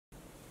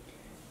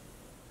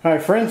Hi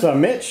friends,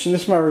 I'm Mitch, and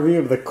this is my review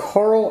of the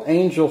Coral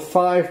Angel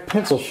 5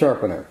 pencil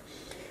sharpener.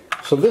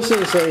 So this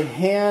is a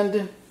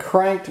hand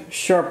cranked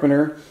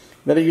sharpener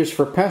that I use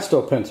for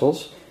pastel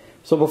pencils.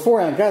 So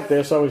before I got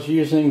this, I was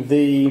using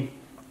the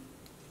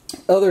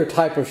other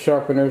type of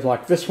sharpeners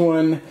like this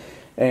one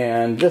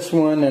and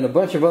a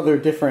bunch of other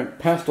different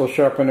pastel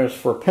sharpeners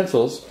for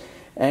pencils.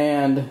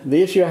 And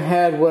the issue I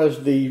had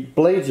was the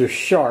blades are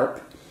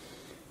sharp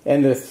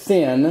and they're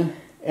thin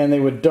and they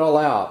would dull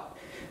out.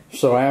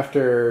 So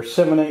after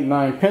 7, 8,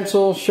 9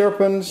 pencil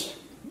sharpens,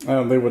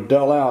 they would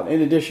dull out. In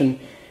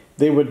addition,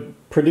 they would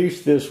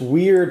produce this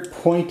weird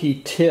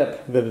pointy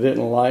tip that I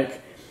didn't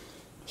like.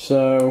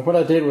 So what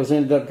I did was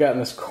ended up getting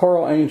this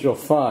Coral Angel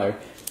 5.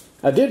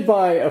 I did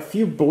buy a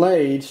few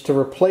blades to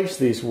replace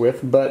these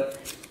with,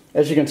 but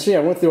as you can see, I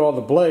went through all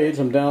the blades.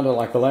 I'm down to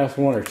like the last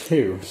 1 or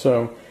 2.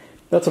 So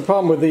that's a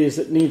problem with these.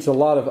 It needs a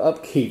lot of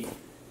upkeep.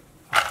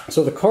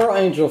 So the Coral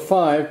Angel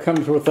 5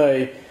 comes with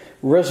a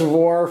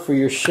reservoir for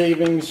your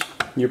shavings,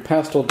 your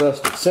pastel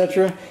dust,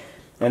 etc.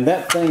 And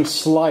that thing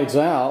slides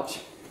out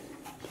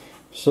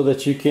so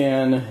that you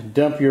can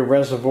dump your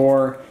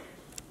reservoir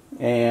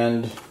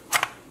and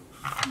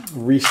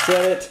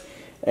reset it.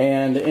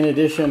 And in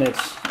addition,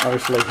 it's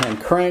obviously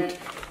hand cranked.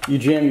 You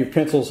jam your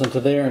pencils into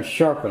there and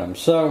sharpen them.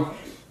 So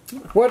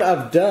what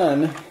I've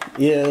done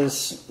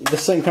is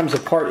this thing comes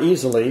apart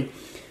easily,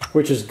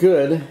 which is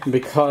good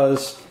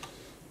because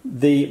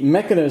the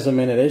mechanism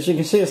in it, as you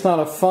can see, it's not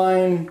a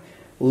fine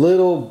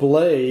little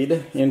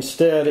blade.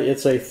 Instead,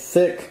 it's a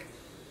thick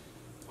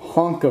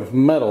hunk of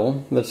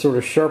metal that's sort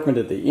of sharpened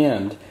at the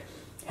end.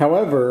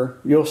 However,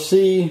 you'll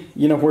see,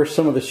 where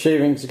some of the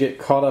shavings get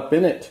caught up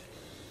in it.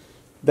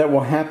 That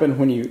will happen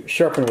when you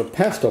sharpen with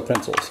pastel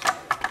pencils.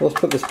 Let's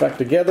put this back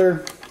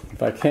together,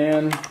 if I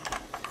can.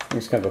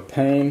 It's kind of a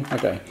pain.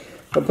 Okay,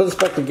 I'll put this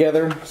back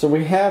together. So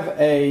we have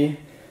a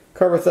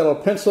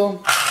carbothyllo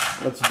pencil.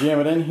 Let's jam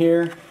it in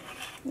here,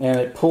 and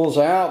it pulls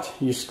out.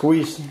 You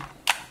squeeze.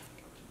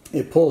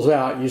 It pulls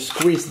out. You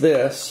squeeze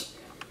this,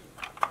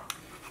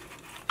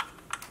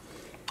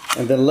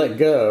 and then let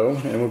go,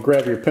 and we'll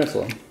grab your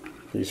pencil.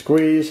 You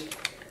squeeze,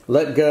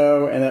 let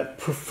go, and that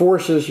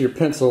forces your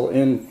pencil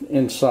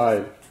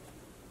inside.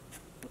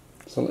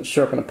 So let's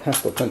sharpen a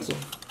pastel pencil.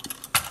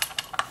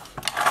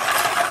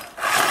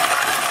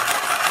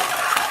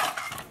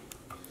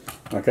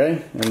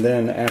 Okay, and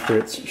then after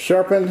it's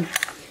sharpened,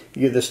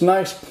 you get this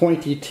nice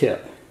pointy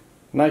tip.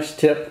 Nice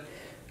tip,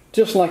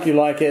 just like you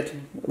like it,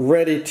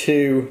 ready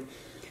to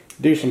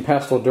do some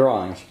pastel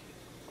drawings.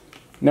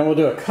 Now we'll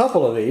do a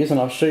couple of these and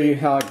I'll show you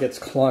how it gets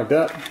clogged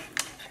up.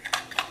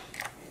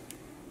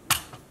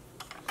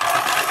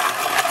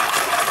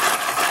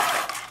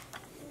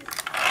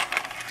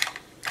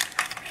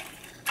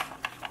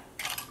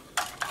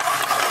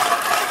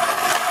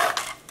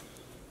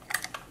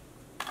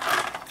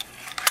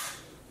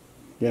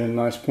 Get a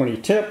nice pointy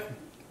tip.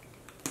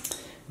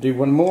 Do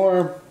one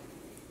more.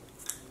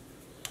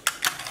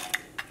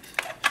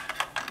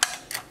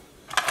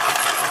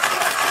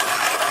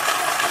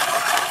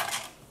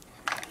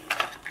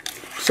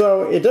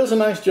 So it does a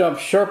nice job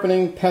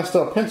sharpening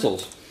pastel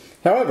pencils.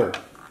 However,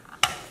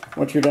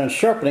 once you're done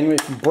sharpening,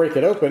 if you break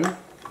it open,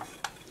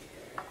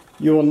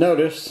 you will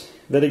notice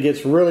that it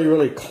gets really,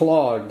 really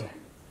clogged.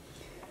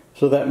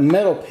 So that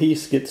metal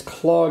piece gets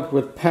clogged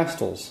with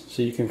pastels.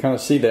 So you can kind of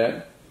see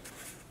that.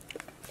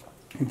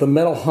 The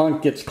metal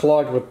hunk gets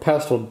clogged with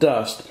pastel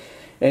dust.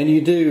 And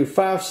you do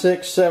 5,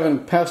 6, 7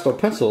 pastel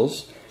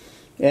pencils,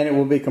 and it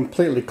will be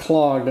completely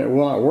clogged and it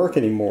will not work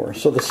anymore.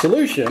 So the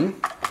solution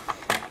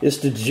is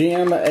to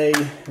jam a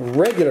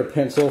regular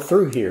pencil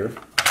through here.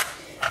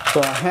 So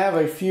I have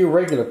a few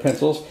regular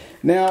pencils.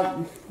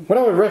 Now, what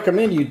I would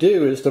recommend you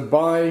do is to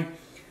buy,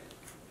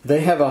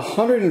 they have a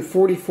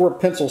 144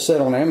 pencil set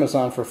on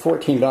Amazon for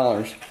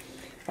 $14.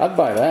 I'd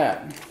buy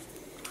that,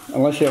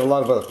 unless you have a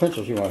lot of other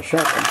pencils you want to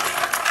sharpen.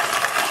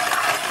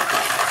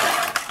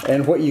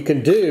 And what you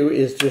can do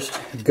is just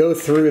go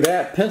through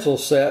that pencil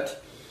set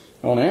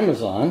on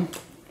Amazon,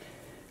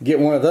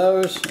 get one of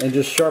those, and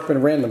just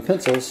sharpen random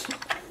pencils.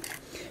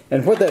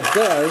 And what that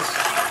does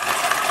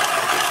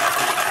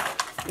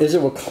is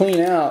it will clean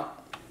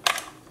out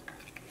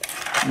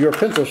your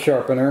pencil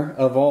sharpener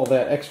of all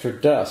that extra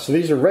dust. So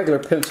these are regular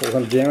pencils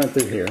I'm jamming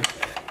through here.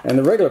 And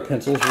the regular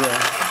pencils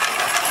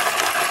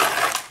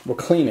will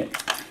clean it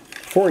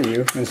for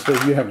you instead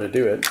of you having to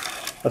do it.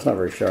 That's not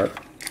very sharp.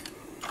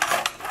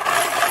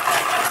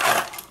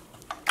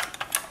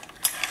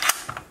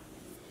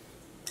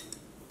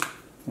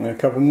 And a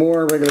couple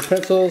more regular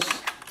pencils.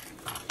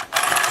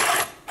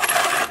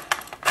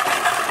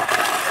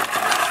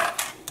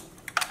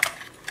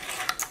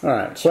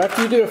 Alright, so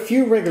after you do a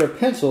few regular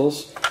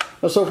pencils,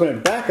 let's open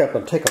it back up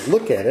and take a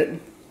look at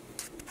it.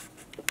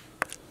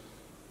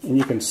 And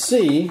you can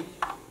see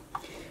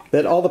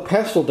that all the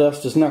pastel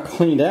dust is now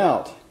cleaned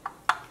out.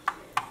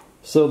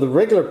 So the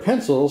regular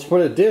pencils,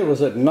 what it did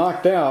was it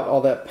knocked out all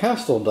that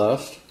pastel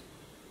dust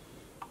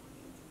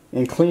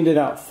and cleaned it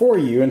out for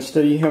you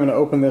instead of you having to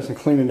open this and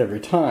clean it every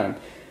time.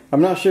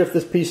 I'm not sure if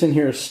this piece in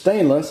here is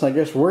stainless. I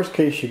guess worst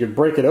case you could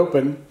break it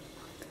open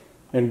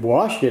and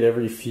wash it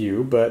every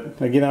few,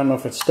 but again, I don't know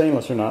if it's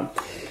stainless or not.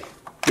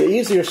 The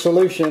easier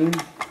solution,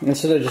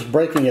 instead of just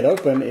breaking it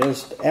open,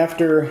 is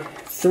after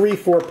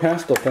 3-4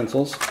 pastel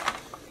pencils,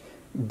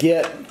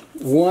 get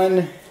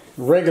one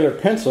regular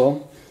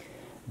pencil,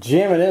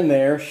 jam it in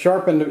there,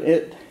 sharpen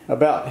it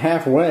about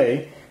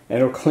halfway, and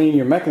it'll clean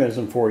your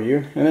mechanism for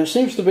you. And it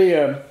seems to be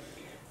a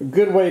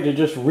good way to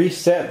just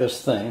reset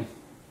this thing.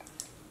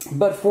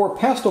 But for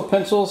pastel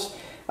pencils,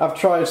 I've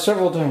tried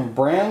several different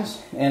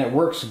brands and it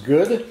works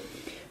good.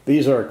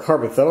 These are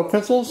Carbothello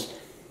pencils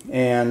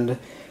and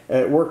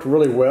it worked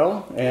really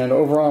well, and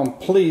overall I'm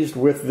pleased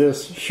with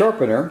this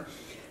sharpener,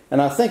 and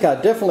I think I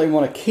definitely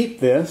want to keep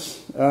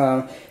this.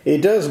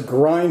 It does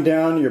grind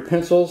down your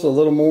pencils a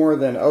little more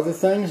than other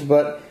things,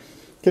 but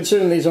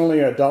considering these only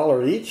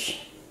 $1 each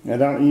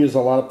and I don't use a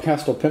lot of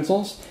pastel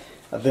pencils,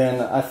 then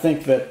I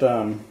think that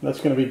that's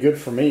going to be good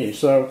for me.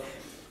 So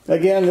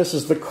again, this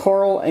is the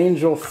Coral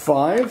Angel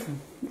 5.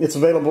 It's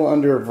available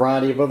under a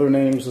variety of other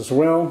names as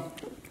well,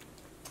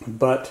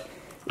 but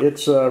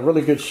it's a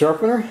really good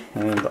sharpener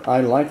and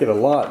I like it a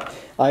lot.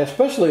 I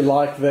especially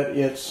like that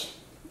its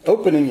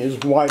opening is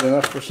wide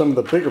enough for some of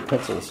the bigger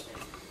pencils.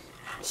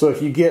 So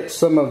if you get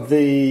some of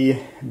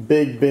the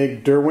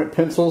big Derwent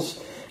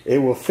pencils, it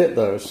will fit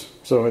those,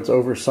 so it's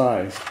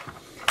oversized.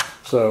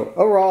 So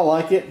overall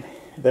I like it.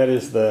 That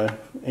is the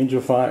Angel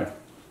 5.